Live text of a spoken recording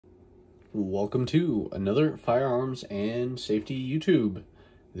Welcome to another firearms and safety YouTube.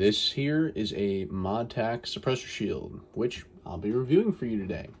 This here is a Modtac Suppressor Shield, which I'll be reviewing for you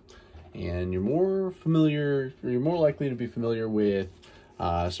today. And you're more likely to be familiar with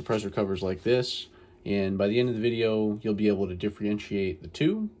suppressor covers like this. And by the end of the video, you'll be able to differentiate the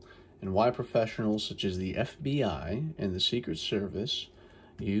two and why professionals such as the FBI and the Secret Service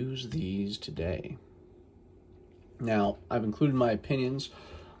use these today. Now, I've included my opinions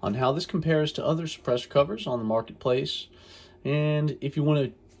on how this compares to other suppressor covers on the marketplace, and if you want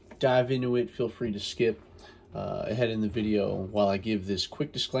to dive into it, feel free to skip ahead in the video while I give this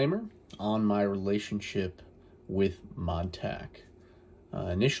quick disclaimer on my relationship with Modtac.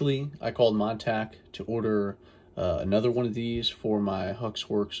 Initially, I called Modtac to order another one of these for my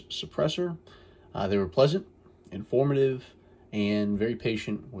Huxworks suppressor. They were pleasant, informative, and very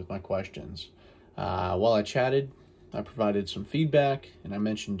patient with my questions. While I chatted, I provided some feedback, and I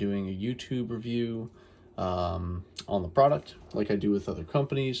mentioned doing a YouTube review on the product like I do with other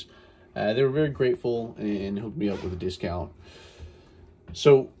companies. They were very grateful and hooked me up with a discount.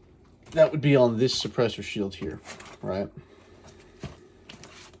 So that would be on this suppressor shield here, right?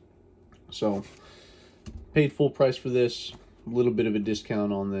 So paid full price for this, a little bit of a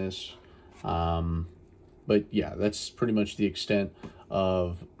discount on this. But yeah, that's pretty much the extent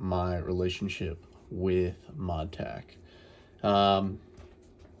of my relationship with Modtac.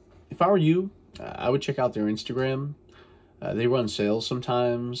 If I were you, I would check out their Instagram. They run sales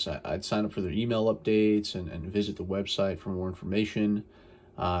sometimes. I'd sign up for their email updates and visit the website for more information.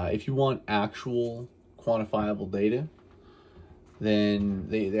 If you want actual quantifiable data, then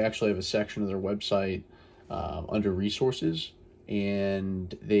they actually have a section of their website under resources,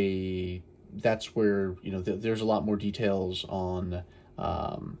 and that's where, you know, there's a lot more details on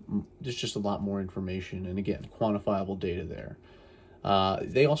there's just a lot more information, and again, quantifiable data there.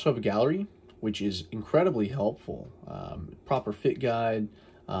 They also have a gallery, which is incredibly helpful. Proper fit guide,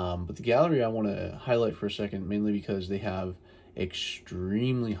 but the gallery I want to highlight for a second, mainly because they have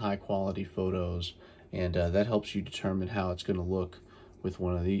extremely high quality photos, and that helps you determine how it's going to look with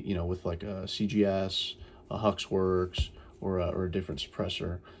one of the, with like a CGS, a Huxworks, or a different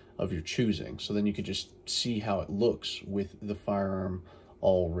suppressor of your choosing. So then you could just see how it looks with the firearm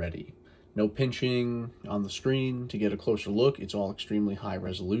already. No pinching on the screen to get a closer look. It's all extremely high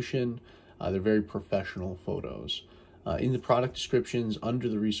resolution. They're very professional photos. In the product descriptions under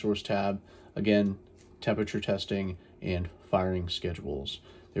the resource tab, again, temperature testing and firing schedules.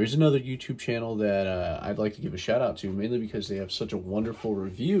 There is another YouTube channel that I'd like to give a shout out to, mainly because they have such a wonderful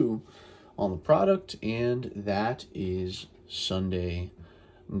review on the product, and that is Sunday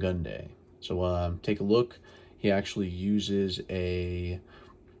Gun Day. So take a look. He actually uses a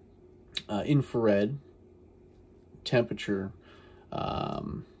infrared temperature, I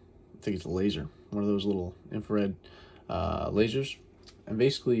think it's a laser, one of those little infrared lasers, and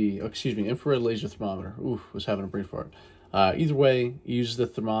basically, infrared laser thermometer. Ooh, was having a brain fart. Either way, he uses the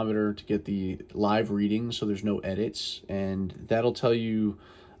thermometer to get the live readings, so there's no edits, and that'll tell you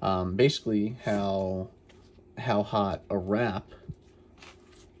basically how hot a wrap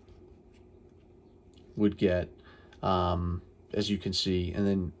would get, as you can see, and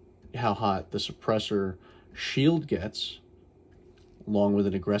then how hot the suppressor shield gets, along with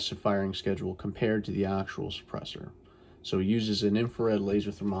an aggressive firing schedule compared to the actual suppressor. So he uses an infrared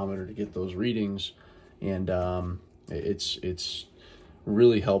laser thermometer to get those readings, and it's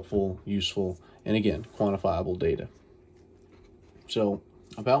really helpful, useful, and again, quantifiable data. So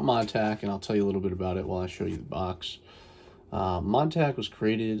about Modtac, and I'll tell you a little bit about it while I show you the box. Modtac was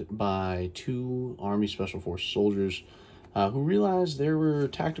created by two Army Special Forces soldiers who realized there were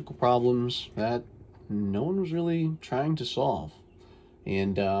tactical problems that no one was really trying to solve.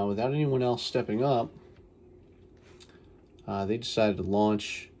 And without anyone else stepping up, they decided to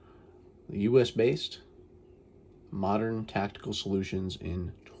launch the US-based Modern Tactical Solutions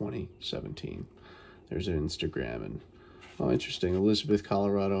in 2017. There's their Instagram, and oh, interesting, Elizabeth,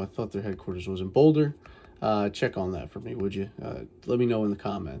 Colorado. I thought their headquarters was in Boulder. Check on that for me, would you? Let me know in the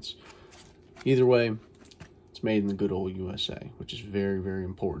comments. Either way, it's made in the good old USA, which is very, very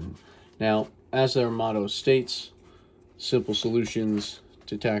important. Now, as their motto states, simple solutions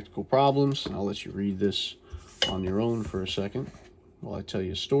to tactical problems. I'll let you read this on your own for a second while I tell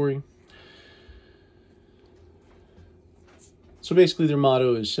you a story. So basically, their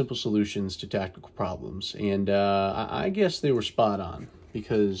motto is simple solutions to tactical problems. And I guess they were spot on,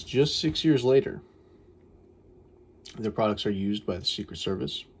 because just 6 years later, their products are used by the Secret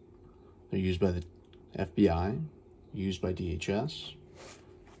Service. They're used by the FBI, used by DHS,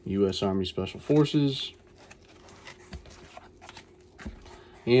 U.S. Army Special Forces,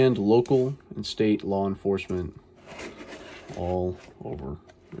 and local and state law enforcement all over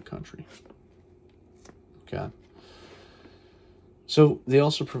the country. Okay. So they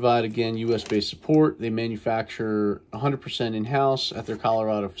also provide, again, U.S.-based support. They manufacture 100% in-house at their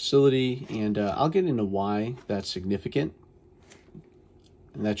Colorado facility, and I'll get into why that's significant.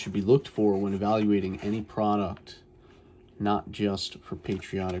 And that should be looked for when evaluating any product, not just for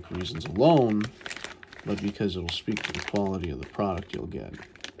patriotic reasons alone, but because it will speak to the quality of the product you'll get.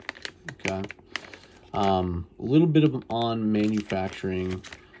 Okay. A little bit on manufacturing,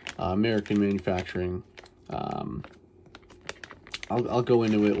 American manufacturing. I'll go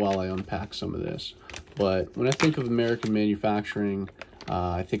into it while I unpack some of this. But when I think of American manufacturing,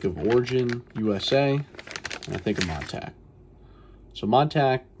 I think of Origin, USA, and I think of Modtac. So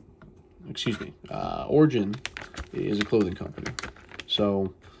Origin is a clothing company.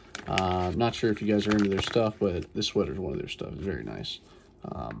 So, not sure if you guys are into their stuff, but this sweater is one of their stuff. It's very nice.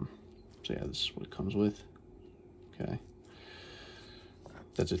 So yeah, this is what it comes with. Okay.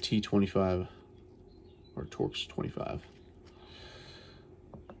 That's a T25, or Torx 25.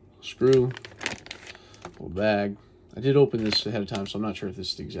 Screw, little bag. I did open this ahead of time, so I'm not sure if this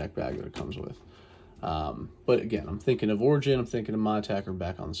is the exact bag that it comes with. But again, I'm thinking of Origin, I'm thinking of Modtac, or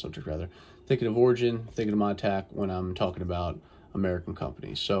back on the subject rather. Thinking of Origin, thinking of Modtac when I'm talking about American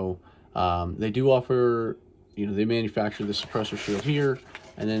companies. So they do offer, they manufacture the suppressor shield here,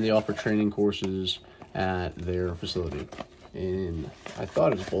 and then they offer training courses at their facility. And I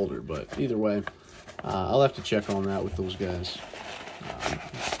thought it was Boulder, but either way, I'll have to check on that with those guys.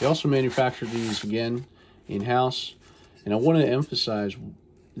 They also manufacture these, again, in-house. And I want to emphasize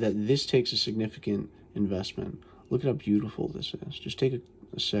that this takes a significant investment. Look at how beautiful this is. Just take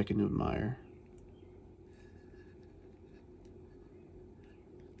a second to admire.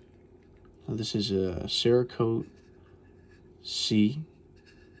 Now, this is a Cerakote C.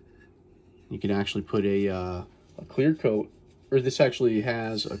 You can actually put a clear coat, or this actually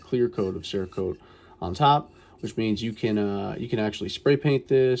has a clear coat of Cerakote on top, which means you can actually spray paint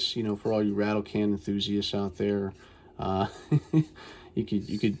this. For all you rattle can enthusiasts out there, you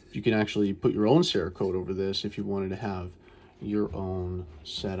can actually put your own Cerakote over this if you wanted to have your own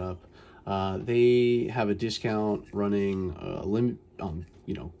setup. They have a discount running limit.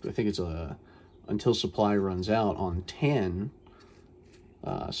 I think it's until supply runs out on 10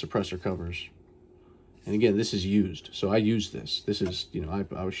 suppressor covers. And again, this is used, so I used this. This is,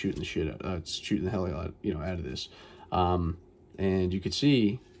 I was shooting the shit out, shooting the hell out, out of this. And you could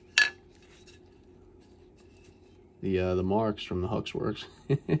see the marks from the Hux Works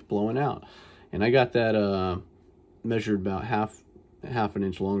blowing out. And I got that measured about half an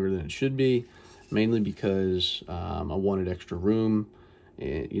inch longer than it should be, mainly because I wanted extra room.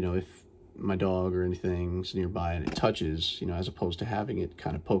 And, if my dog or anything's nearby and it touches, as opposed to having it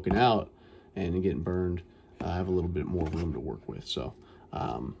kind of poking out and getting burned, I have a little bit more room to work with. So,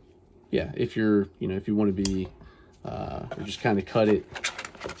 yeah, if you're, if you want to be, or just kind of cut it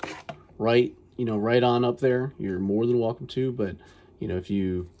right, right on up there, you're more than welcome to. But, if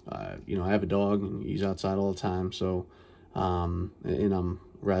you, I have a dog and he's outside all the time. So, and I'm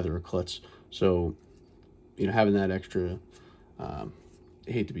rather a klutz. So, having that extra, I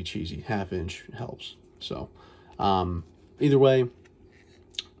hate to be cheesy, half inch helps. So, either way,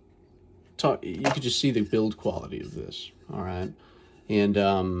 you could just see the build quality of this. All right.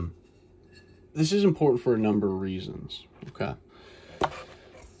 And, this is important for a number of reasons. Okay.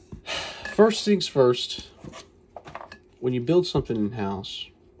 First things first, when you build something in-house,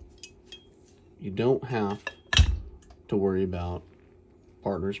 you don't have to worry about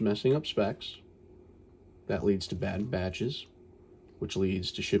partners messing up specs. That leads to bad batches, which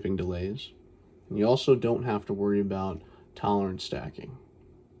leads to shipping delays. And you also don't have to worry about tolerance stacking.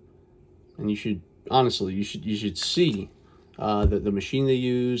 And you should, honestly, you should see the machine they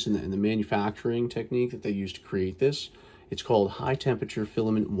use and the manufacturing technique that they use to create this. It's called high temperature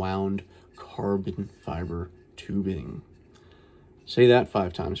filament wound carbon fiber tubing. Say that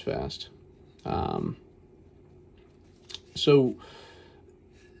 5 times fast. So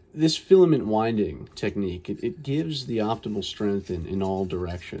this filament winding technique, it gives the optimal strength in all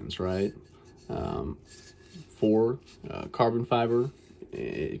directions, right? For carbon fiber,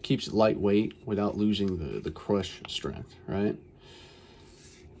 it keeps it lightweight without losing the crush strength, right?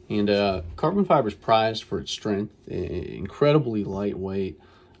 And carbon fiber is prized for its strength, incredibly lightweight.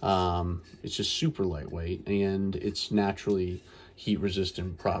 It's just super lightweight, and it's naturally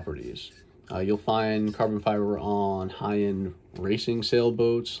heat-resistant properties. You'll find carbon fiber on high-end racing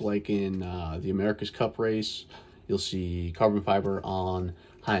sailboats, like in the America's Cup race. You'll see carbon fiber on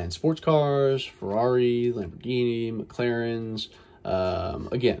high-end sports cars, Ferrari, Lamborghini, McLarens,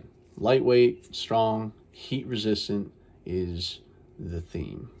 Again, lightweight, strong, heat resistant is the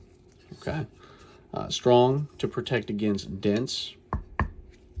theme. Okay. Strong to protect against dents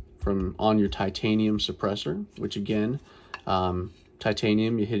on your titanium suppressor, which again,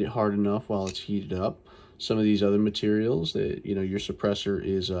 titanium, you hit it hard enough while it's heated up. Some of these other materials that, you know, your suppressor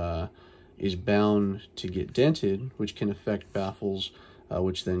is bound to get dented, which can affect baffles,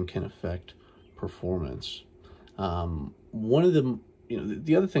 which then can affect performance. One of the, you know,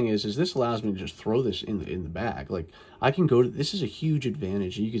 the other thing is this allows me to just throw this in the bag. Like, I can go to, this is a huge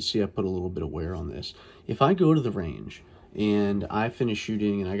advantage. You can see I put a little bit of wear on this. If I go to the range and I finish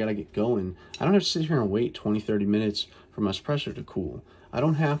shooting and I gotta get going, I don't have to sit here and wait 20-30 minutes for my suppressor to cool. I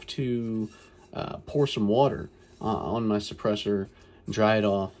don't have to pour some water on my suppressor, dry it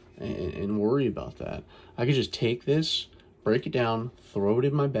off, and worry about that. I could just take this, break it down, throw it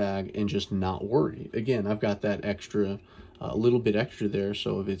in my bag, and just not worry. Again, I've got that extra, a little bit extra there,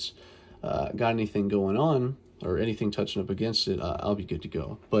 so if it's got anything going on or anything touching up against it, I'll be good to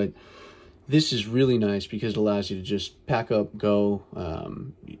go. But this is really nice because it allows you to just pack up, go,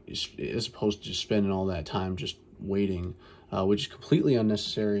 as opposed to just spending all that time just waiting, which is completely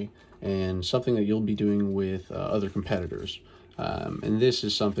unnecessary and something that you'll be doing with other competitors. And this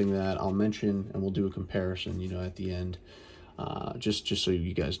is something that I'll mention, and we'll do a comparison, you know, at the end, just so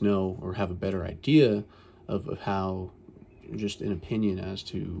you guys know or have a better idea of how, just an opinion as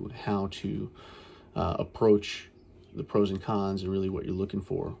to how to approach the pros and cons and really what you're looking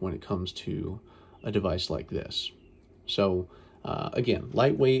for when it comes to a device like this. So again,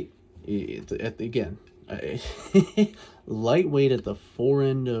 lightweight, lightweight at the fore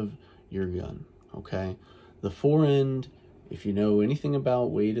end of your gun, okay? The fore end, if you know anything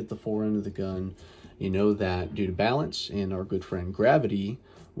about weight at the fore end of the gun, you know that due to balance and our good friend gravity,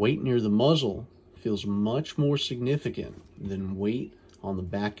 weight near the muzzle feels much more significant than weight on the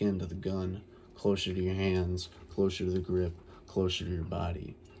back end of the gun, closer to your hands, closer to the grip, closer to your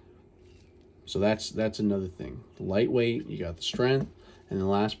body. So that's another thing. The lightweight, you got the strength, and the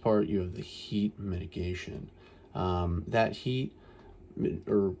last part, you have the heat mitigation. That heat,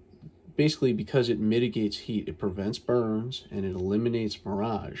 or basically because it mitigates heat, it prevents burns and it eliminates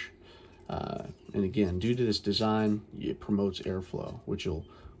mirage. And again, due to this design, it promotes airflow, which will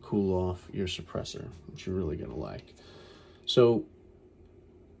cool off your suppressor, which you're really gonna like. So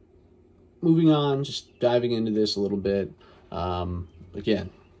moving on, just diving into this a little bit. Again,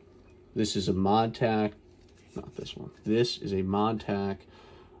 this is a Modtac, not this one. This is a Modtac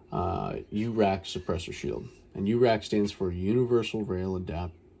URAC suppressor shield. And URAC stands for Universal Rail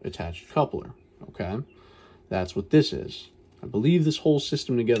Attached Coupler, okay? That's what this is. I believe this whole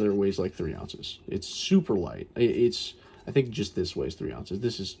system together weighs like 3 ounces. It's super light. I think just this weighs 3 ounces.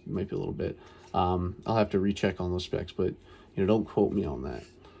 This might be a little bit. I'll have to recheck on those specs, but you know, don't quote me on that.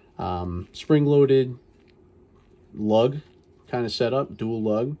 Spring-loaded lug kind of setup, dual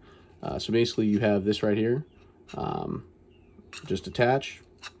lug. So basically you have this right here. Just attach.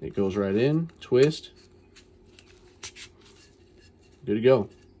 It goes right in, twist. Good to go.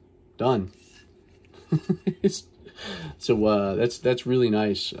 Done. So that's really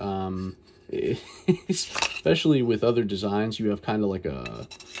nice. Especially with other designs, you have kind of like a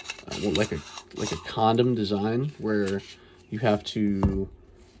condom design where you have to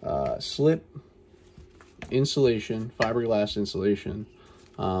slip insulation, fiberglass insulation,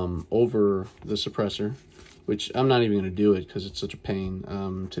 over the suppressor, which I'm not even going to do it because it's such a pain,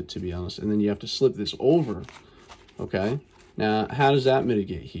 to be honest. And then you have to slip this over. Okay. Now, how does that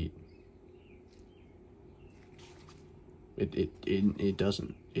mitigate heat? It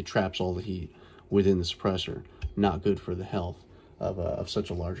doesn't. It traps all the heat within the suppressor. Not good for the health of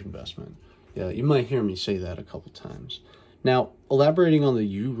such a large investment. Yeah, you might hear me say that a couple times. Now, elaborating on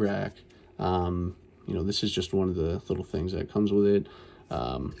the URAC, you know, this is just one of the little things that comes with it.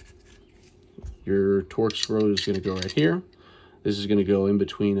 Your torque screw is going to go right here. This is going to go in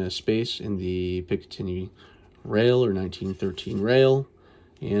between a space in the Picatinny rail or 1913 rail,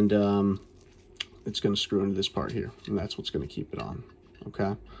 and it's going to screw into this part here, and that's what's going to keep it on.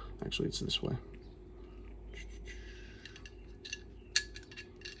 Okay, actually it's this way.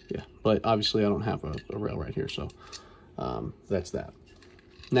 Yeah, but obviously I don't have a rail right here, so that's that.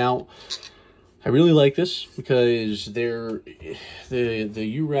 Now, I really like this because the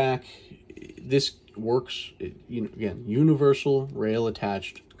URAC, this works, again, universal rail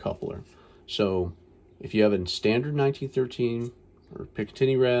attached coupler. So if you have a standard 1913 or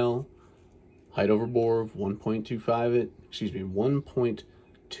Picatinny rail, height over bore of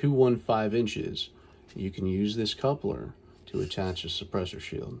 1.215 inches, you can use this coupler to attach a suppressor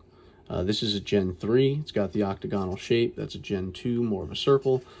shield. This is a Gen 3. It's got the octagonal shape. That's a Gen 2, more of a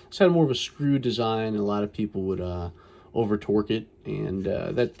circle. It's had more of a screw design, and a lot of people would over torque it, and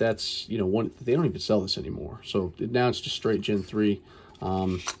that's, you know, one, they don't even sell this anymore. So now it's just straight Gen 3,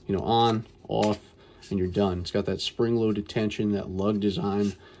 you know, on, off, and you're done. It's got that spring-loaded tension, that lug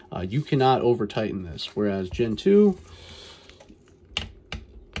design. You cannot over tighten this, whereas Gen 2,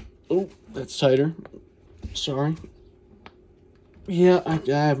 oh, that's tighter. Sorry. Yeah, I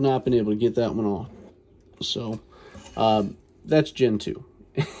have not been able to get that one off. So, that's Gen 2.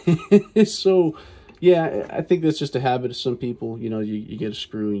 So, yeah, I think that's just a habit of some people. You know, you get a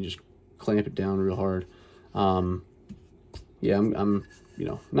screw and you just clamp it down real hard. Yeah, I'm, you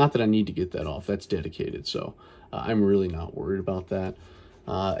know, not that I need to get that off. That's dedicated. So, I'm really not worried about that.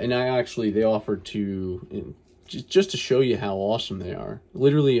 And they offered to, just to show you how awesome they are,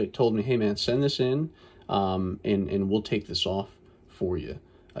 literally it told me, hey man, send this in, and we'll take this off for you.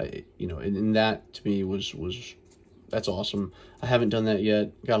 You know, and that to me was that's awesome. I haven't done that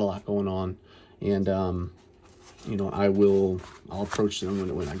yet. Got a lot going on, and you know, I'll approach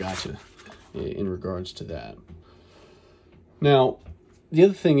them when I got to, in regards to that. Now, the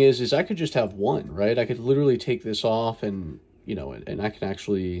other thing is I could just have one, right? I could literally take this off, and you know, and I can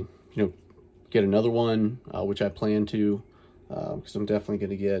actually, you know, get another one, which I plan to, because I'm definitely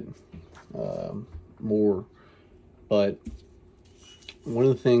going to get more. But one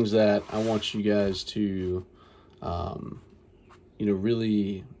of the things that I want you guys to, you know,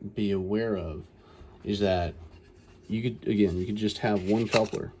 really be aware of is that you could just have one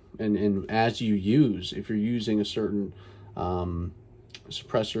coupler, and as you use, if you're using a certain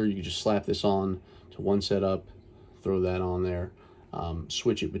suppressor, you can just slap this on to one setup, throw that on there,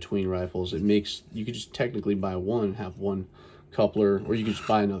 switch it between rifles. It makes, you could just technically buy one, have one coupler, or you could just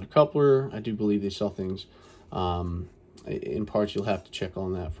buy another coupler. I do believe they sell things in parts. You'll have to check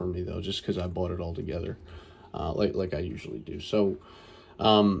on that for me though, just because I bought it all together, like I usually do. So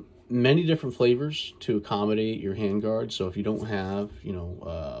many different flavors to accommodate your handguard. So if you don't have, you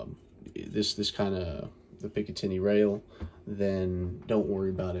know, this kind of the Picatinny rail, then don't worry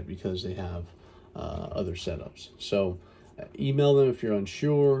about it, because they have other setups. So email them if you're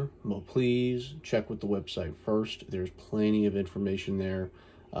unsure. Well, please check with the website first. There's plenty of information there.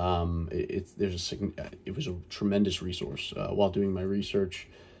 It was a tremendous resource while doing my research,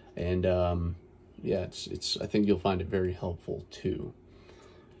 and yeah, I think you'll find it very helpful too.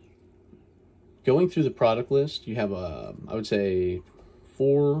 Going through the product list, you have I would say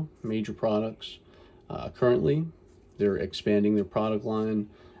 4 major products. Currently, they're expanding their product line.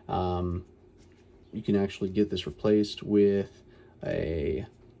 You can actually get this replaced with a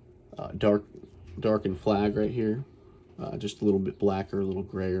darkened flag right here, just a little bit blacker, a little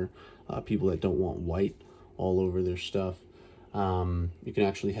grayer. People that don't want white all over their stuff. You can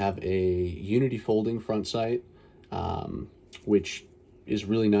actually have a unity folding front sight, which is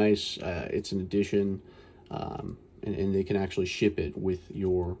really nice. It's an addition, and they can actually ship it with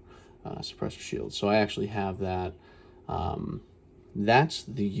your suppressor shield. So I actually have that. That's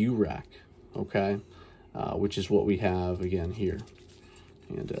the URAC, okay, which is what we have again here.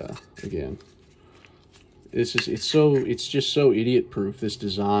 And again, it's just so idiot proof. This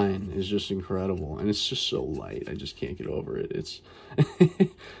design is just incredible, and it's just so light. I just can't get over it. It's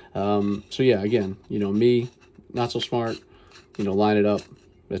so yeah, again, you know, me, not so smart, you know, line it up,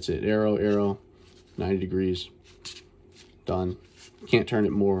 that's it, arrow, 90 degrees, done. Can't turn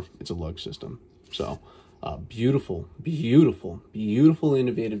it more. It's a lug system. So beautiful,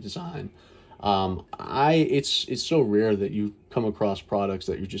 innovative design. It's so rare that you come across products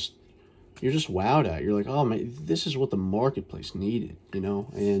that you're just wowed at. You're like, oh man, this is what the marketplace needed, you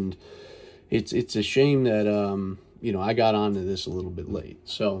know. And it's a shame that you know, I got onto this a little bit late.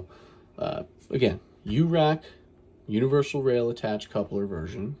 So again, URAC, universal rail attached coupler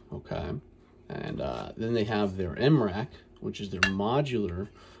version, okay. And then they have their MRAC, which is their modular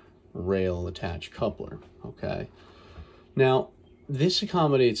rail attached coupler, okay. Now, this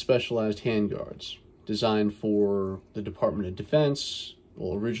accommodates specialized handguards designed for the Department of Defense,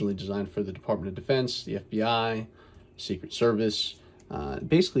 well, originally designed for the Department of Defense, the FBI, Secret Service.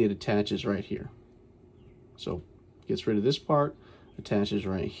 Basically, it attaches right here. So, gets rid of this part, attaches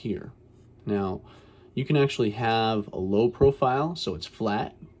right here. Now, you can actually have a low profile, so it's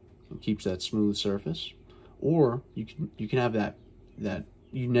flat and keeps that smooth surface, or you can have that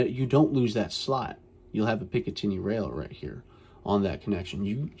you don't lose that slot. You'll have a Picatinny rail right here on that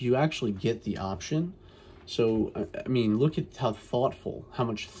connection. You actually get the option. So I mean, look at how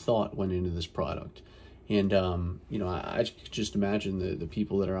much thought went into this product. And you know, I just imagine the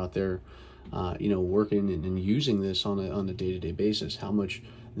people that are out there, you know, working and using this on a day-to-day basis, how much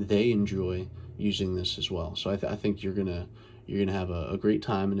they enjoy using this as well. So I think you're gonna have a great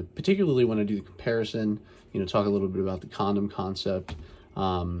time, and particularly when I do the comparison, talk a little bit about the condom concept,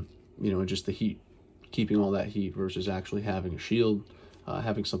 and just the heat, keeping all that heat versus actually having a shield,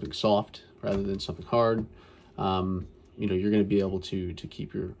 having something soft rather than something hard. You're going to be able to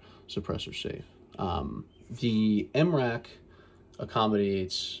keep your suppressor safe. The URAC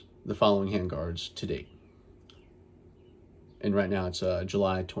accommodates the following handguards to date, and right now it's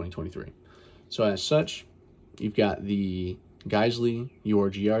July 2023. So as such, you've got the Geisley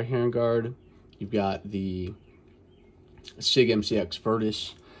URGR handguard, you've got the SIG MCX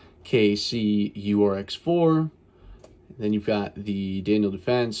Virtus KC URX4, then you've got the Daniel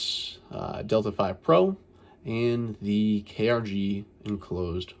Defense Delta 5 Pro, and the KRG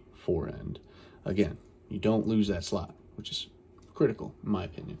enclosed forend. Again, you don't lose that slot, which is critical in my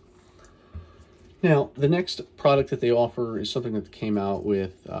opinion. Now, the next product that they offer is something that came out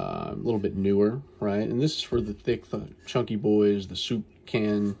with a little bit newer, right? And this is for the thick, chunky boys, the soup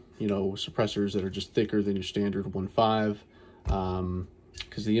can, suppressors that are just thicker than your standard 1.5.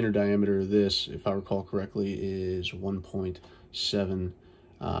 Because the inner diameter of this, if I recall correctly, is 1.7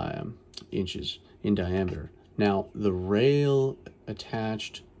 inches in diameter. Now, the rail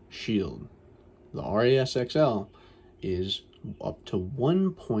attached shield, the RAS-XL, is up to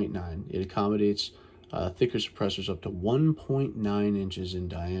 1.9. It accommodates thicker suppressors up to 1.9 inches in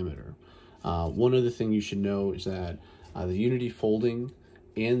diameter. One other thing you should know is that the Unity folding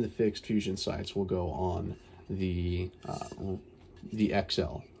and the fixed fusion sights will go on the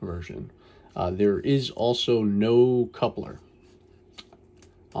XL version. There is also no coupler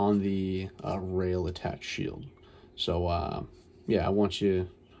on the rail attached shield. So yeah, I want you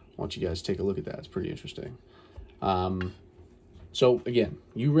guys to take a look at that. It's pretty interesting. So again,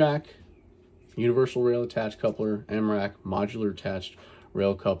 URAC, universal rail attached coupler, MRAC, modular attached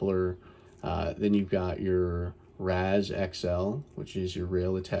rail coupler. Then you've got your RAS XL, which is your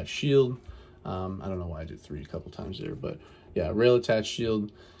rail attached shield. I don't know why I did 3 a couple times there, but yeah, rail attached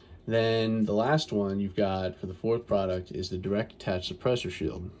shield. Then the last one you've got for the 4th product is the direct attached suppressor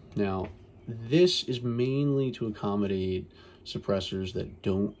shield. Now, this is mainly to accommodate suppressors that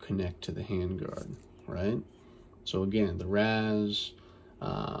don't connect to the handguard, right? So again, the RAS,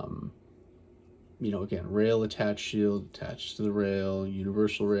 again, rail attached shield attached to the rail,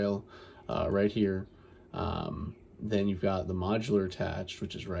 universal rail right here. Then you've got the modular attached,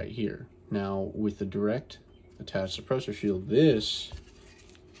 which is right here. Now, with the direct attached suppressor shield, this,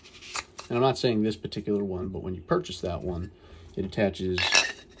 and I'm not saying this particular one, but when you purchase that one, it attaches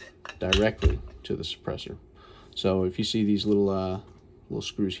directly to the suppressor. So if you see these little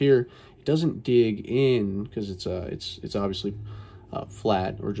screws here, it doesn't dig in because it's obviously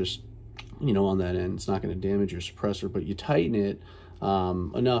flat or just on that end. It's not going to damage your suppressor, but you tighten it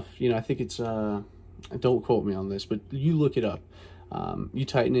enough. I think it's don't quote me on this, but you look it up. You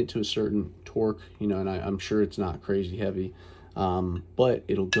tighten it to a certain torque, and I'm sure it's not crazy heavy, but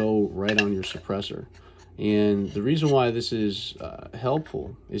it'll go right on your suppressor. And the reason why this is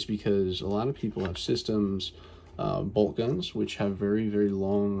helpful is because a lot of people have systems, bolt guns, which have very, very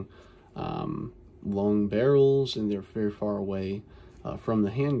long barrels, and they're very far away from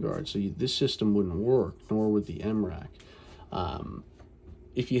the handguard. So this system wouldn't work, nor would the MRAC.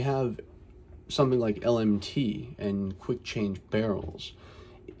 If you have something like LMT and quick change barrels,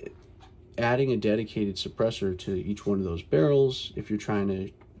 adding a dedicated suppressor to each one of those barrels, if you're trying to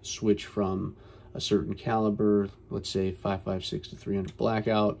switch from a certain caliber, let's say 5.56 to 300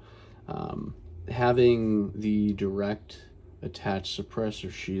 blackout, having the direct attached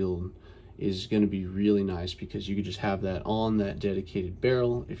suppressor shield is going to be really nice, because you could just have that on that dedicated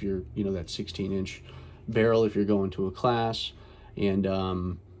barrel if you're that 16-inch barrel if you're going to a class, and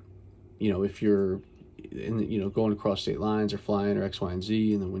if you're going across state lines or flying or X, Y, and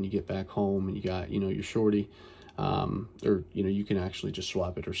Z, and then when you get back home and you got your shorty, or you can actually just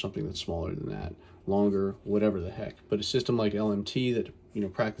swap it or something that's smaller than that, longer, whatever the heck. But a system like LMT that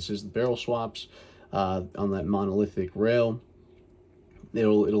practices the barrel swaps on that monolithic rail,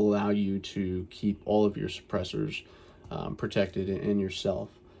 it'll allow you to keep all of your suppressors protected, and yourself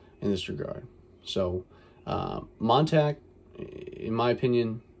in this regard. So Modtac, in my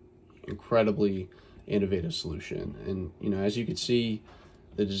opinion, incredibly innovative solution. And as you can see,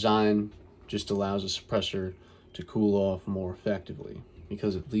 the design just allows a suppressor to cool off more effectively,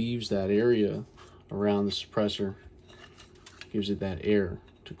 because it leaves that area around the suppressor, gives it that air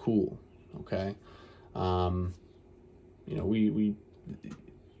to cool. Okay,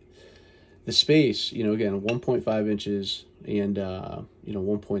 the space, again, 1.5 inches and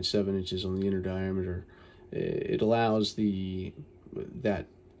 1.7 inches on the inner diameter. It allows that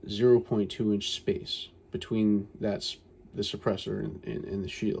 0.2 inch space between the suppressor and the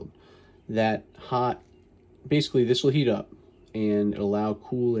shield. That hot, basically this will heat up and it'll allow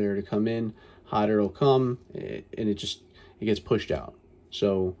cool air to come in, hot air will come, and it gets pushed out.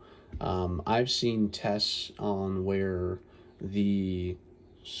 So I've seen tests on where the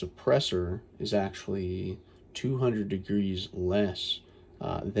suppressor is actually 200 degrees less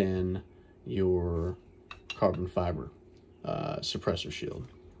than your carbon fiber suppressor shield,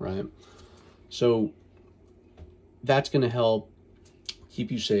 right? So that's going to help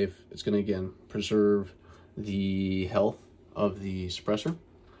keep you safe. It's going to, again, preserve the health of the suppressor,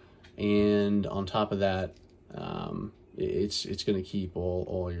 and on top of that, it's going to keep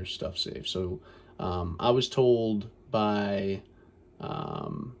all your stuff safe. So I was told by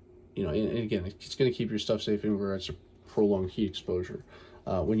you know, and again, it's going to keep your stuff safe anywhere it's a prolonged heat exposure.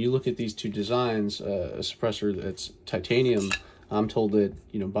 When you look at these two designs, a suppressor that's titanium, I'm told that,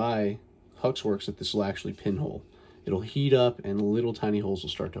 you know, by Huxworks, that this will actually pinhole. It'll heat up and little tiny holes will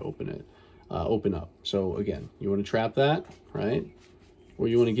start to open up. So again, you want to trap that, right? Or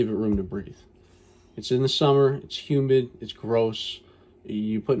you want to give it room to breathe. It's in the summer, it's humid, it's gross.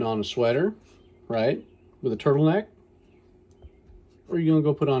 You putting on a sweater, right? With a turtleneck? Or are you going to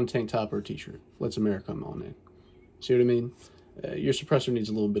go put on a tank top or a t-shirt? Let's America come on in. See what I mean? Your suppressor needs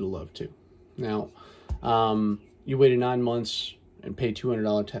a little bit of love too. Now, you waited 9 months and paid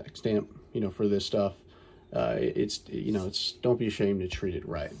 $200 tax stamp, you know, for this stuff. Don't be ashamed to treat it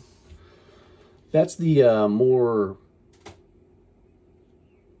right. That's the more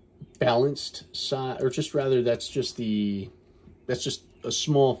balanced side, or just rather, that's just a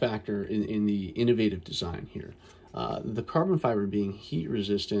small factor in the innovative design here. The carbon fiber being heat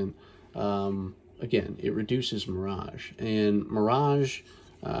resistant, again, it reduces mirage. And mirage,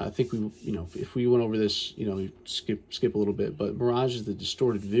 I think if we went over this, skip a little bit, but mirage is the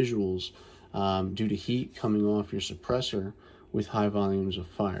distorted visuals due to heat coming off your suppressor with high volumes of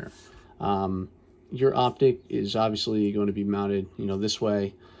fire. Your optic is obviously going to be mounted, this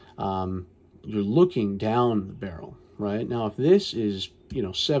way. You're looking down the barrel, right? Now, if this is,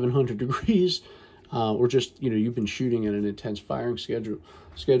 700 degrees, or just, you've been shooting at an intense firing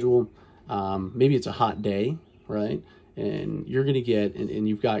schedule, maybe it's a hot day, right? And you're going to get, and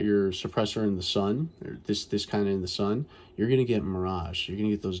you've got your suppressor in the sun, or this kind of in the sun, you're going to get mirage. You're going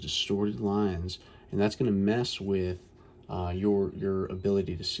to get those distorted lines, and that's going to mess with your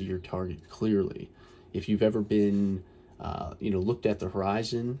ability to see your target clearly. If you've ever been, looked at the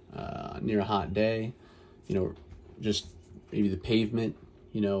horizon near a hot day, just maybe the pavement,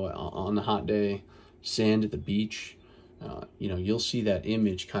 on the hot day, sand at the beach, you'll see that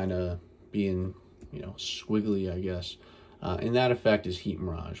image kind of being, squiggly, I guess. And that effect is heat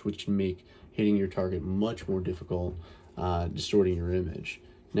mirage, which can make hitting your target much more difficult, distorting your image.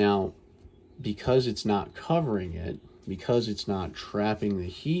 Now, because it's not covering it, because it's not trapping the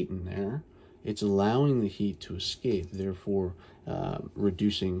heat in there, it's allowing the heat to escape, therefore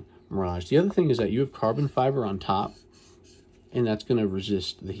reducing mirage. The other thing is that you have carbon fiber on top, and that's going to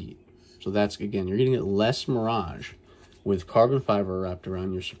resist the heat. So that's, again, you're going to get less mirage with carbon fiber wrapped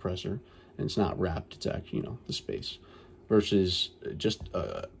around your suppressor, and it's not wrapped, it's actually, the space, versus just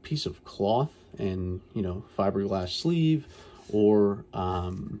a piece of cloth and, fiberglass sleeve, or,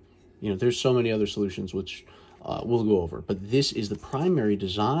 there's so many other solutions which we'll go over. But this is the primary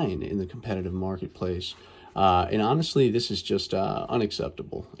design in the competitive marketplace. And honestly, this is just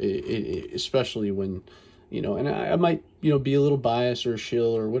unacceptable, especially when, and I might, be a little biased or a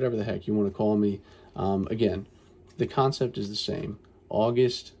shill or whatever the heck you want to call me. Again, the concept is the same.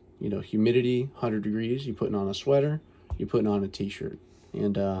 August, humidity, 100 degrees, you're putting on a sweater, you're putting on a t-shirt,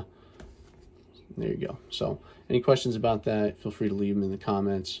 and there you go. So any questions about that, feel free to leave them in the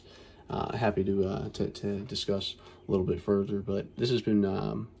comments. Happy to discuss a little bit further, but this has been,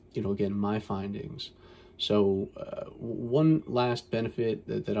 again, my findings. So one last benefit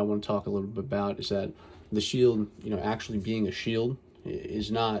that I want to talk a little bit about is that the shield, actually being a shield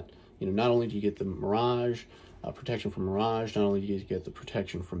is not, not only do you get the mirage, protection from mirage, not only do you get the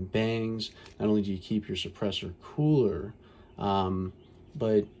protection from bangs, not only do you keep your suppressor cooler,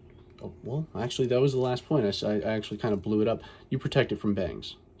 but, well, actually, that was the last point. I actually kind of blew it up. You protect it from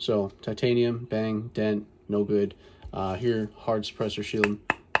bangs. So titanium, bang, dent, no good. Here, hard suppressor shield.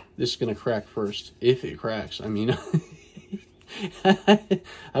 This is going to crack first, if it cracks. I mean,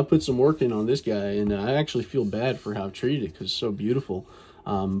 I put some work in on this guy, and I actually feel bad for how I've treated it because it's so beautiful.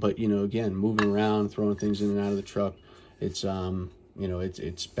 But, again, moving around, throwing things in and out of the truck, it's,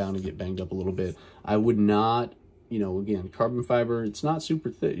 it's bound to get banged up a little bit. I would not, again, carbon fiber, it's not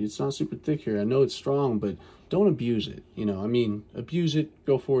super thick. It's not super thick here. I know it's strong, but, don't abuse it. You know, I mean, abuse it,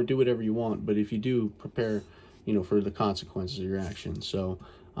 go for it, do whatever you want. But if you do, prepare, you know, for the consequences of your actions. So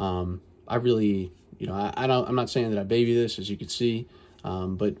I really, you know, I'm not saying that I baby this, as you can see,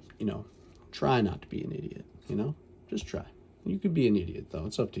 but, you know, try not to be an idiot, you know, just try. You could be an idiot, though.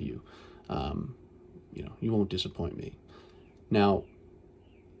 It's up to you. You know, you won't disappoint me. Now,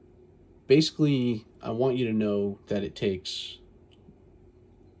 basically, I want you to know that it takes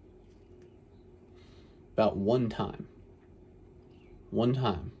about one time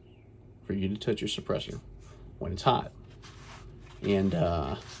for you to touch your suppressor when it's hot and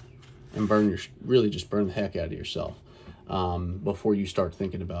really just burn the heck out of yourself before you start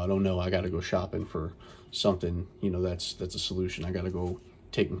thinking about, oh no, I got to go shopping for something, you know, that's a solution. I got to go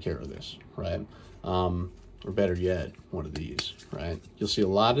taking care of this, right? Or better yet, one of these, right? You'll see a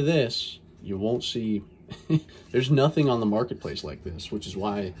lot of this. You won't see, there's nothing on the marketplace like this, which is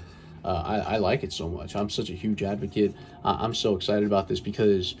why I like it so much. I'm such a huge advocate. I'm so excited about this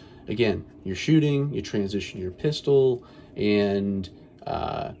because, again, you're shooting, you transition your pistol, and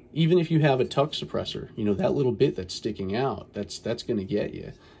even if you have a tuck suppressor, you know, that little bit that's sticking out, that's going to get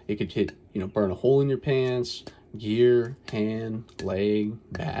you. It could hit, you know, burn a hole in your pants, gear, hand, leg,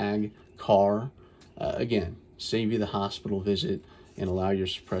 bag, car. Again, save you the hospital visit and allow your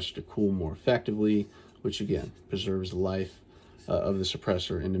suppressor to cool more effectively, which again preserves the life of the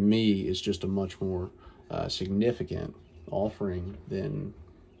suppressor, and to me is just a much more significant offering than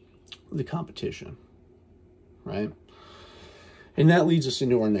the competition, right? And that leads us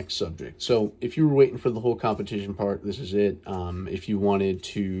into our next subject. So if you were waiting for the whole competition part, this is it. If you wanted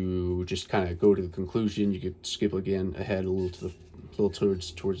to just kind of go to the conclusion, you could skip again ahead a little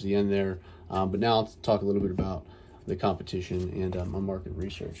towards the end there. But now I'll talk a little bit about the competition and my market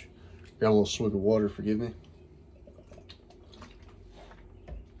research. Got a little swig of water, forgive me.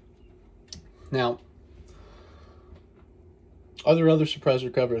 Now, are there other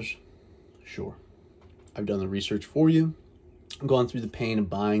suppressor covers? Sure. I've done the research for you. I've gone through the pain of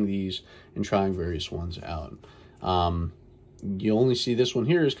buying these and trying various ones out. You only see this one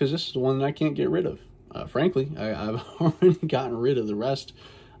here is because this is the one that I can't get rid of. Frankly, I've already gotten rid of the rest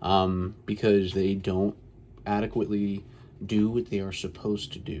because they don't adequately do what they are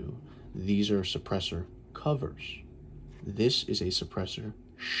supposed to do. These are suppressor covers. This is a suppressor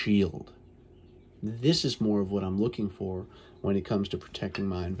shield. This is more of what I'm looking for when it comes to protecting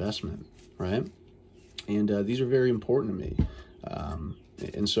my investment, right? And these are very important to me.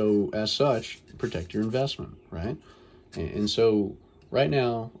 And so, as such, protect your investment, right? And so, right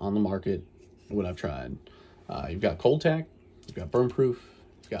now, on the market, what I've tried, you've got Modtac, you've got Burnproof,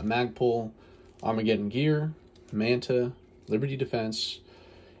 you've got Magpul, Armageddon Gear, Manta, Liberty Defense,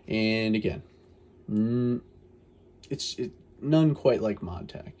 and again, it's none quite like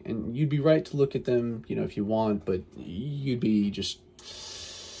Modtac. And you'd be right to look at them, you know, if you want, but you'd be just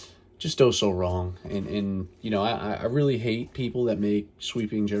oh so wrong. And you know, I really hate people that make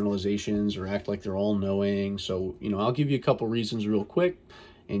sweeping generalizations or act like they're all knowing. So, you know, I'll give you a couple reasons real quick,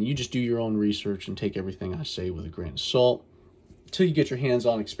 and you just do your own research and take everything I say with a grain of salt till you get your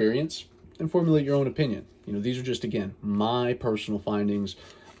hands-on experience and formulate your own opinion. You know, these are just, again, my personal findings.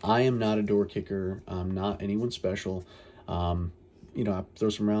 I am not a door kicker. I'm not anyone special. You know, I throw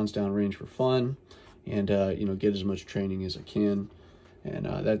some rounds downrange for fun and, you know, get as much training as I can. And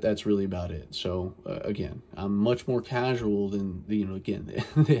that's really about it. So, again, I'm much more casual than, the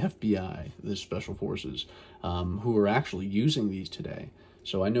FBI, the Special Forces, who are actually using these today.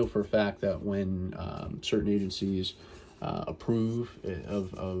 So I know for a fact that when certain agencies approve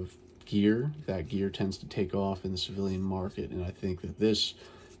of gear, that gear tends to take off in the civilian market. And I think that this,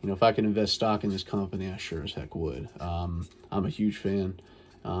 you know, if I could invest stock in this company, I sure as heck would. I'm a huge fan.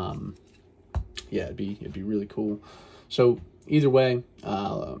 Yeah, it'd be really cool. So either way,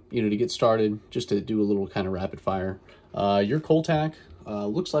 you know, to get started, just to do a little kind of rapid fire, your Modtac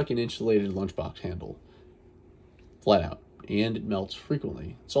looks like an insulated lunchbox handle, flat out, and it melts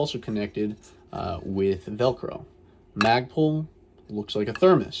frequently. It's also connected with Velcro. Magpul looks like a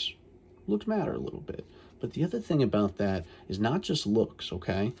thermos. Looks matter a little bit. But the other thing about that is not just looks,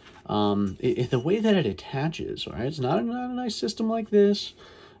 okay? The way that it attaches, all right? It's not a nice system like this.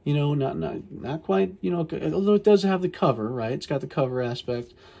 You know, not quite, you know, although it does have the cover, right? It's got the cover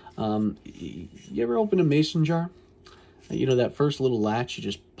aspect. You ever open a mason jar? You know, that first little latch, you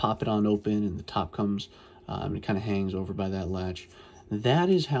just pop it on open and the top comes, and it kind of hangs over by that latch. That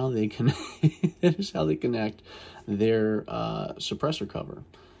is how they connect. That is how they connect their suppressor cover,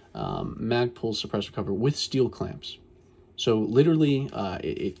 Magpul suppressor cover with steel clamps. So literally,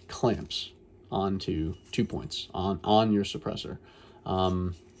 it clamps onto 2 points on your suppressor.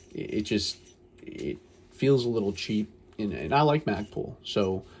 It feels a little cheap, and I like Magpul,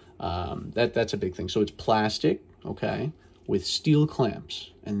 so that's a big thing. So it's plastic, okay, with steel clamps,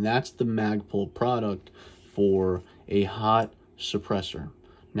 and that's the Magpul product for a hot suppressor.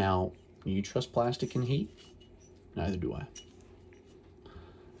 Now, you trust plastic in heat? Neither do I.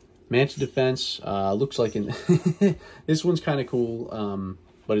 Manta Defense looks like an this one's kind of cool,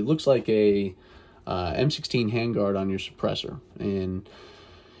 but it looks like a M16 handguard on your suppressor, and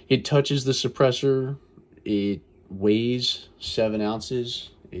it touches the suppressor. It weighs 7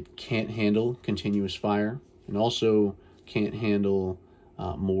 ounces. It can't handle continuous fire, and also can't handle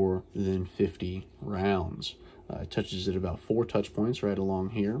more than 50 rounds. It touches at about 4 touch points right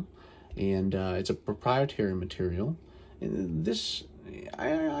along here, and it's a proprietary material. And this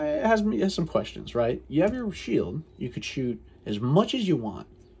has some questions, right? You have your shield. You could shoot as much as you want,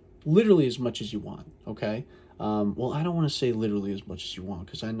 literally as much as you want, okay? Well, I don't want to say literally as much as you want,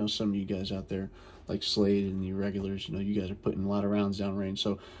 because I know some of you guys out there, like Slade and the Irregulars, you know, you guys are putting a lot of rounds downrange.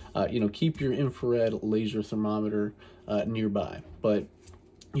 So, you know, keep your infrared laser thermometer nearby. But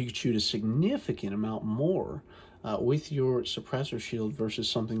you could shoot a significant amount more with your suppressor shield versus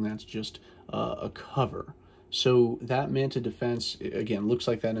something that's just a cover. So that Manta Defense, again, looks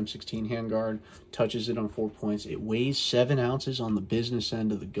like that M16 handguard, touches it on 4 points. It weighs 7 ounces on the business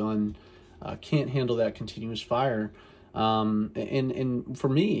end of the gun. Can't handle that continuous fire. And for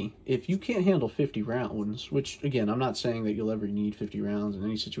me, if you can't handle 50 rounds, which, again, I'm not saying that you'll ever need 50 rounds in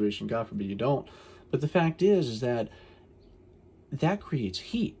any situation, God forbid you don't, but the fact is that that creates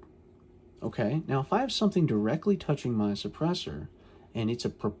heat, okay? Now, if I have something directly touching my suppressor, and it's a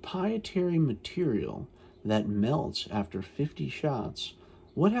proprietary material that melts after 50 shots,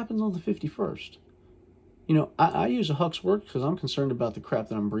 what happens on the 51st? You know, I use a Hux Works because I'm concerned about the crap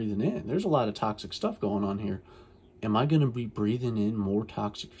that I'm breathing in. There's a lot of toxic stuff going on here. Am I going to be breathing in more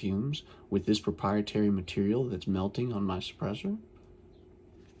toxic fumes with this proprietary material that's melting on my suppressor?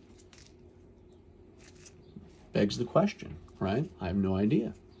 Begs the question, right? I have no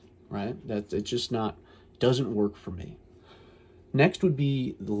idea, right? It's just not, doesn't work for me. Next would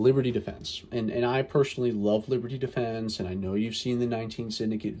be the Liberty Defense. And I personally love Liberty Defense, and I know you've seen the 19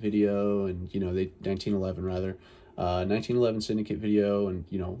 Syndicate video, and, you know, 1911 rather, 1911 Syndicate video, and,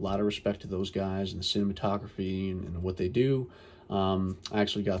 you know, a lot of respect to those guys and the cinematography and what they do. I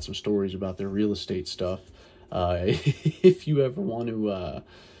actually got some stories about their real estate stuff. If you ever want to,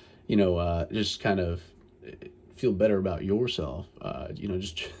 you know, just kind of feel better about yourself, you know,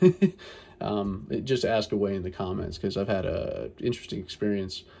 just ask away in the comments, because I've had a interesting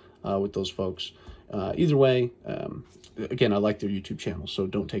experience with those folks. Either way, again, I like their YouTube channel, so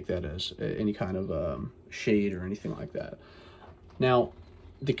don't take that as any kind of shade or anything like that. Now,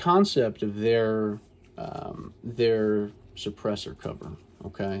 the concept of their suppressor cover,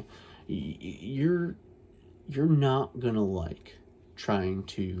 okay, you're not gonna like trying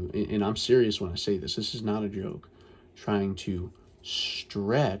to, and I'm serious when I say this, this is not a joke, trying to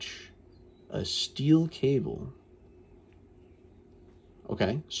stretch a steel cable.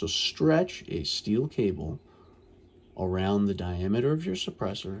 Okay, so stretch a steel cable around the diameter of your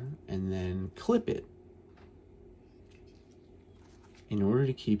suppressor and then clip it in order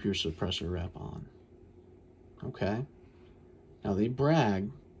to keep your suppressor wrap on. Okay, now they brag,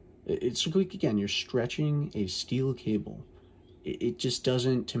 it's like, again, you're stretching a steel cable. It just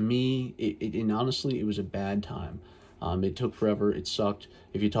doesn't, to me, and honestly, it was a bad time. It took forever. It sucked.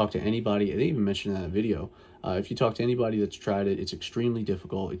 If you talk to anybody, they even mentioned in that video, if you talk to anybody that's tried it, it's extremely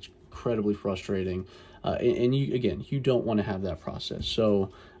difficult. It's incredibly frustrating. And you, again, you don't want to have that process.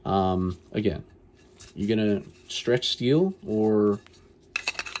 So, again, you're going to stretch steel or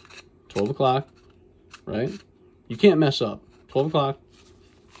 12 o'clock, right? You can't mess up. 12 o'clock,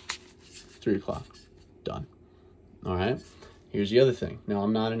 3 o'clock, done. All right? Here's the other thing. Now,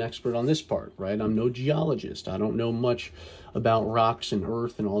 I'm not an expert on this part, right? I'm no geologist. I don't know much about rocks and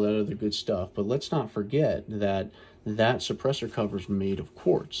earth and all that other good stuff. But let's not forget that that suppressor cover is made of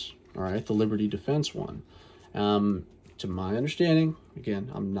quartz, all right? The Liberty Defense one. To my understanding,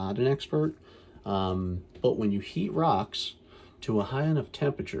 again, I'm not an expert, but when you heat rocks to a high enough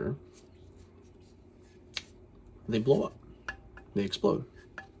temperature, they blow up. They explode,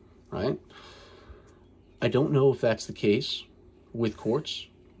 right? I don't know if that's the case with quartz,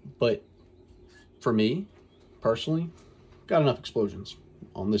 but for me, personally, got enough explosions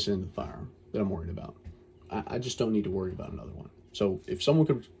on this end of the firearm that I'm worried about. I just don't need to worry about another one. So if someone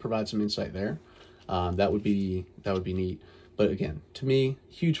could provide some insight there, that would be neat. But again, to me,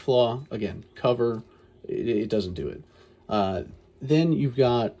 huge flaw. Again, cover, it doesn't do it. Then you've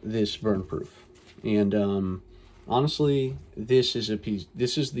got this burn proof, and honestly, this is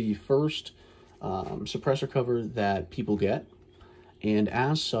the first suppressor cover that people get, and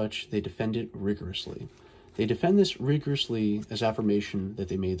as such, they defend it rigorously. They defend this rigorously as affirmation that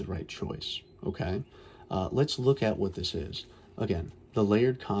they made the right choice, okay? Let's look at what this is. Again, the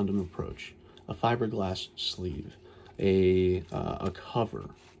layered condom approach, a fiberglass sleeve, a cover.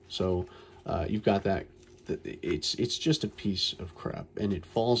 So you've got that. It's just a piece of crap, and it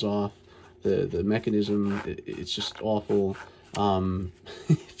falls off. The mechanism, it's just awful.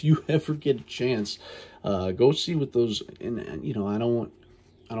 If you ever get a chance, go see what those. And you know, I don't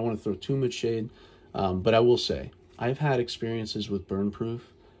want to throw too much shade, but I will say I've had experiences with Burnproof.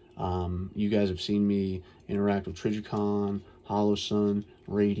 You guys have seen me interact with Trigicon, HoloSun,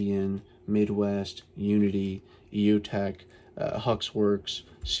 Radian, Midwest, Unity, EOTech, Huxworks,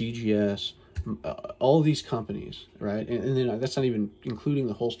 CGS, all these companies, right? And then that's not even including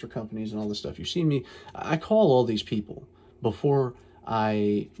the holster companies and all this stuff. You've seen me. I call all these people before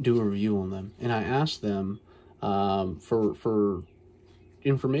I do a review on them, and I ask them for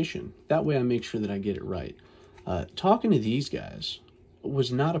information. That way I make sure that I get it right. Talking to these guys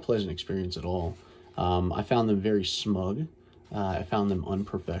was not a pleasant experience at all. I found them very smug. I found them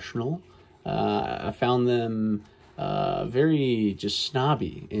unprofessional. I found them very just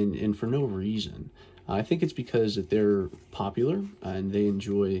snobby and for no reason. I think it's because that they're popular and they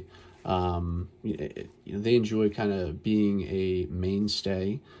enjoy they enjoy kind of being a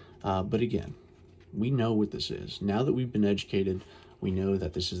mainstay. But again, we know what this is. Now that we've been educated, we know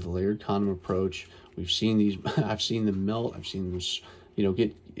that this is the layered condom approach. We've seen these. I've seen them melt. I've seen them, you know,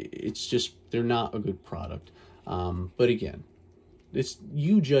 get. It's just, they're not a good product. But again, it's,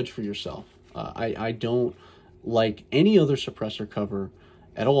 you judge for yourself. I don't like any other suppressor cover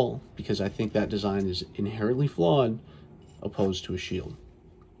at all, because I think that design is inherently flawed, opposed to a Shield,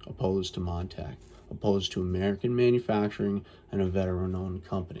 opposed to Modtac, opposed to American manufacturing and a veteran-owned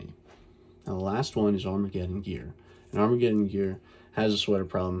company. Now the last one is Armageddon Gear. And Armageddon Gear has a sweater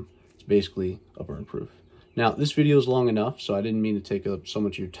problem. It's basically a Burnproof. Now this video is long enough, so I didn't mean to take up so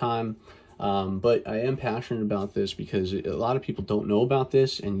much of your time. But I am passionate about this because a lot of people don't know about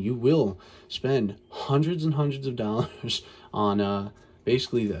this, and you will spend hundreds and hundreds of dollars on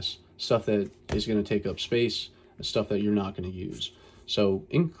basically this stuff that is going to take up space, stuff that you're not going to use. So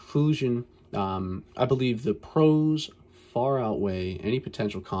in conclusion, I believe the pros far outweigh any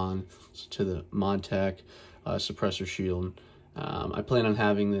potential cons to the Modtac Suppressor Shield. I plan on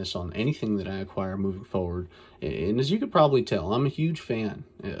having this on anything that I acquire moving forward. And as you could probably tell, I'm a huge fan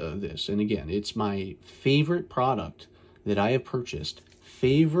of this. And again, it's my favorite product that I have purchased.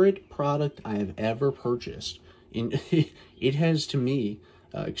 Favorite product I have ever purchased. It has, to me,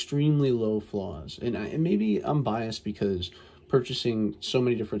 extremely low flaws. And maybe I'm biased because purchasing so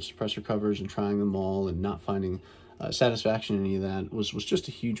many different suppressor covers and trying them all and not finding satisfaction in any of that was just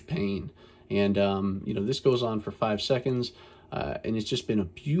a huge pain. And, you know, this goes on for 5 seconds. And it's just been a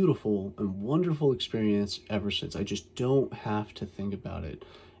beautiful and wonderful experience ever since. I just don't have to think about it.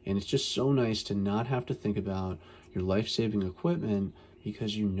 And it's just so nice to not have to think about your life-saving equipment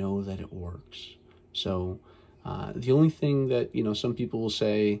because you know that it works. So the only thing that, you know, some people will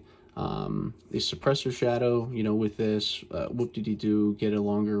say is suppressor shadow, you know, with this, whoop-de-dee-doo, get a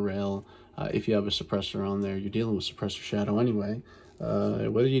longer rail. If you have a suppressor on there, you're dealing with suppressor shadow anyway.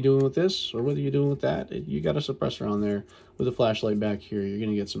 Whether you're doing with this or whether you're doing with that, you got a suppressor on there with a flashlight back here, you're going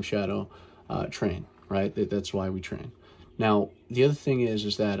to get some shadow train, right? That's why we train. Now, the other thing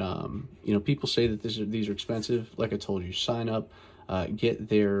is that, you know, people say that these are expensive. Like I told you, sign up, get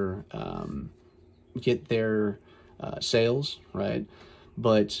their sales, right?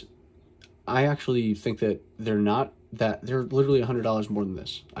 But I actually think that they're not that, they're literally $100 more than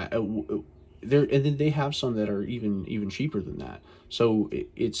this. And then they have some that are even cheaper than that. So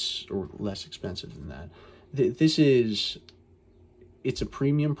it's, or less expensive than that. It's a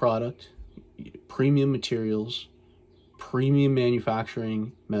premium product, premium materials, premium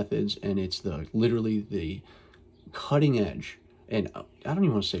manufacturing methods, and it's literally the cutting edge. And I don't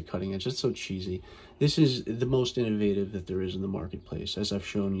even want to say cutting edge, that's so cheesy. This is the most innovative that there is in the marketplace, as I've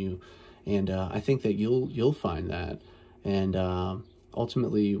shown you. And I think that you'll find that. And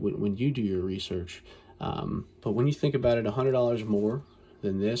ultimately, when you do your research, but when you think about it, $100 more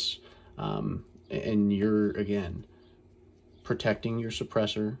than this, and you're, again, protecting your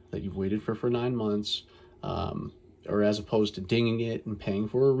suppressor that you've waited for 9 months, or as opposed to dinging it and paying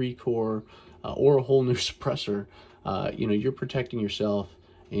for a recore or a whole new suppressor, you know, you're protecting yourself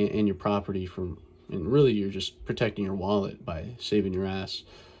and your property from, and really you're just protecting your wallet by saving your ass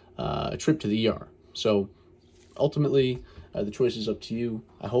a trip to the ER. So ultimately, the choice is up to you.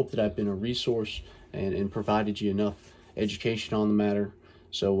 I hope that I've been a resource and provided you enough education on the matter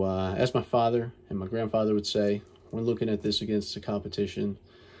So as my father and my grandfather would say, when looking at this against the competition,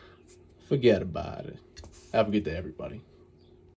 forget about it. Have a good day, everybody.